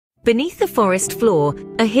Beneath the forest floor,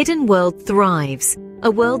 a hidden world thrives,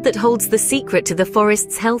 a world that holds the secret to the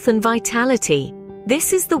forest's health and vitality.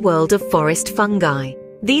 This is the world of forest fungi.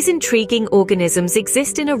 These intriguing organisms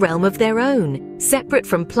exist in a realm of their own, separate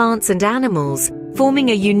from plants and animals,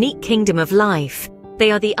 forming a unique kingdom of life.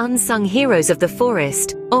 They are the unsung heroes of the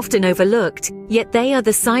forest, often overlooked, yet they are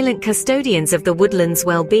the silent custodians of the woodland's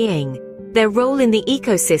well-being. Their role in the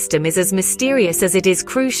ecosystem is as mysterious as it is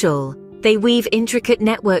crucial. They weave intricate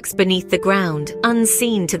networks beneath the ground,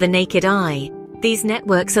 unseen to the naked eye. These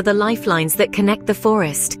networks are the lifelines that connect the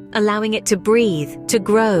forest, allowing it to breathe, to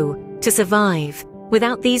grow, to survive.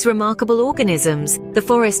 Without these remarkable organisms, the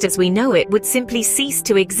forest as we know it would simply cease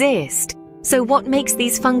to exist. So what makes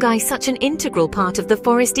these fungi such an integral part of the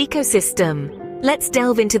forest ecosystem? Let's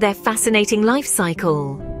delve into their fascinating life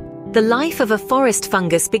cycle. The life of a forest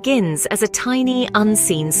fungus begins as a tiny,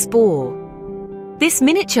 unseen spore. This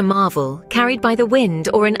miniature marvel, carried by the wind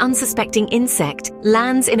or an unsuspecting insect,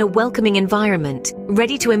 lands in a welcoming environment,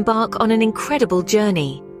 ready to embark on an incredible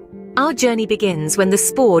journey. Our journey begins when the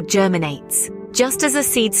spore germinates. Just as a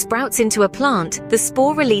seed sprouts into a plant, the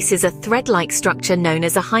spore releases a thread-like structure known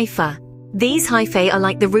as a hypha. These hyphae are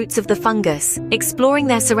like the roots of the fungus, exploring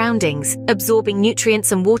their surroundings, absorbing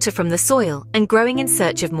nutrients and water from the soil, and growing in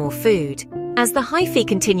search of more food. As the hyphae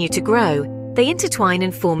continue to grow, they intertwine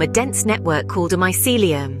and form a dense network called a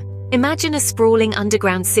mycelium. Imagine a sprawling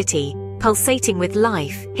underground city, pulsating with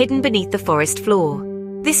life, hidden beneath the forest floor.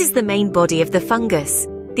 This is the main body of the fungus,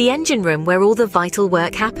 the engine room where all the vital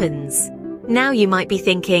work happens. Now you might be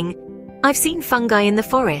thinking, I've seen fungi in the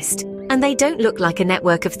forest, and they don't look like a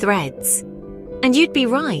network of threads. And you'd be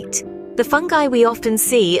right. The fungi we often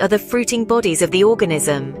see are the fruiting bodies of the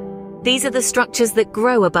organism. These are the structures that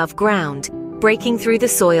grow above ground, breaking through the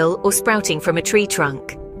soil or sprouting from a tree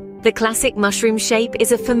trunk. The classic mushroom shape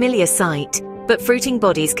is a familiar sight, but fruiting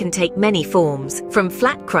bodies can take many forms, from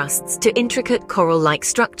flat crusts to intricate coral-like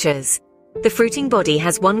structures. The fruiting body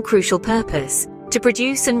has one crucial purpose: to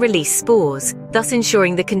produce and release spores, thus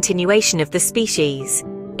ensuring the continuation of the species.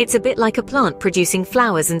 It's a bit like a plant producing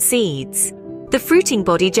flowers and seeds. The fruiting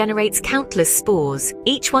body generates countless spores,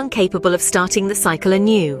 each one capable of starting the cycle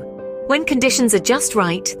anew. When conditions are just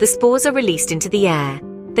right, the spores are released into the air.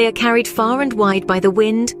 They are carried far and wide by the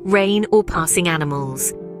wind, rain, or passing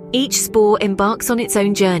animals. Each spore embarks on its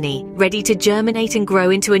own journey, ready to germinate and grow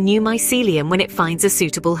into a new mycelium when it finds a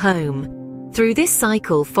suitable home. Through this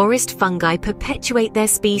cycle, forest fungi perpetuate their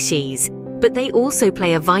species, but they also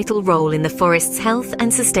play a vital role in the forest's health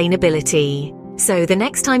and sustainability. So the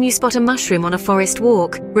next time you spot a mushroom on a forest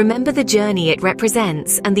walk, remember the journey it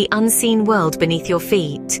represents and the unseen world beneath your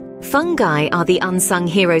feet. Fungi are the unsung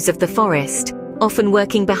heroes of the forest, often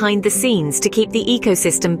working behind the scenes to keep the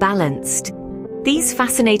ecosystem balanced. These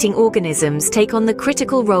fascinating organisms take on the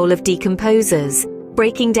critical role of decomposers,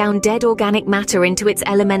 breaking down dead organic matter into its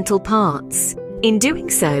elemental parts. In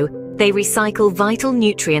doing so, they recycle vital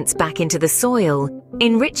nutrients back into the soil,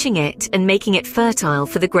 enriching it and making it fertile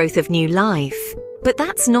for the growth of new life. But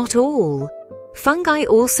that's not all. Fungi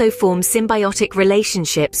also form symbiotic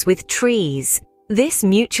relationships with trees. This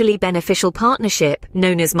mutually beneficial partnership,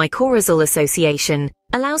 known as mycorrhizal association,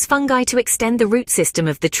 allows fungi to extend the root system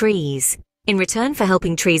of the trees. In return for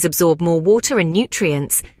helping trees absorb more water and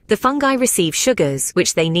nutrients, the fungi receive sugars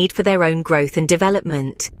which they need for their own growth and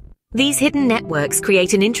development. These hidden networks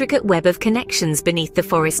create an intricate web of connections beneath the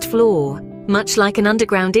forest floor, much like an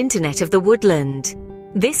underground internet of the woodland.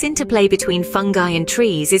 This interplay between fungi and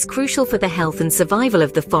trees is crucial for the health and survival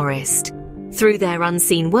of the forest. Through their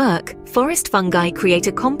unseen work, forest fungi create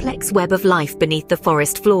a complex web of life beneath the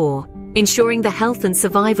forest floor, ensuring the health and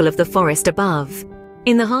survival of the forest above.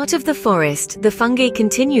 In the heart of the forest, the fungi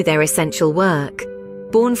continue their essential work.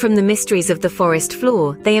 Born from the mysteries of the forest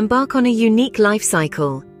floor, they embark on a unique life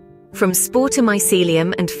cycle. From spore to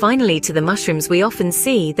mycelium and finally to the mushrooms we often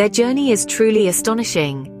see, their journey is truly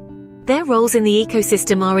astonishing. Their roles in the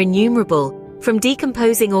ecosystem are innumerable, from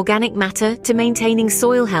decomposing organic matter to maintaining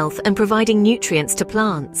soil health and providing nutrients to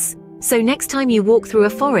plants. So next time you walk through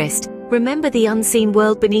a forest, remember the unseen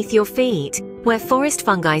world beneath your feet, where forest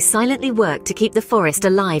fungi silently work to keep the forest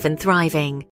alive and thriving.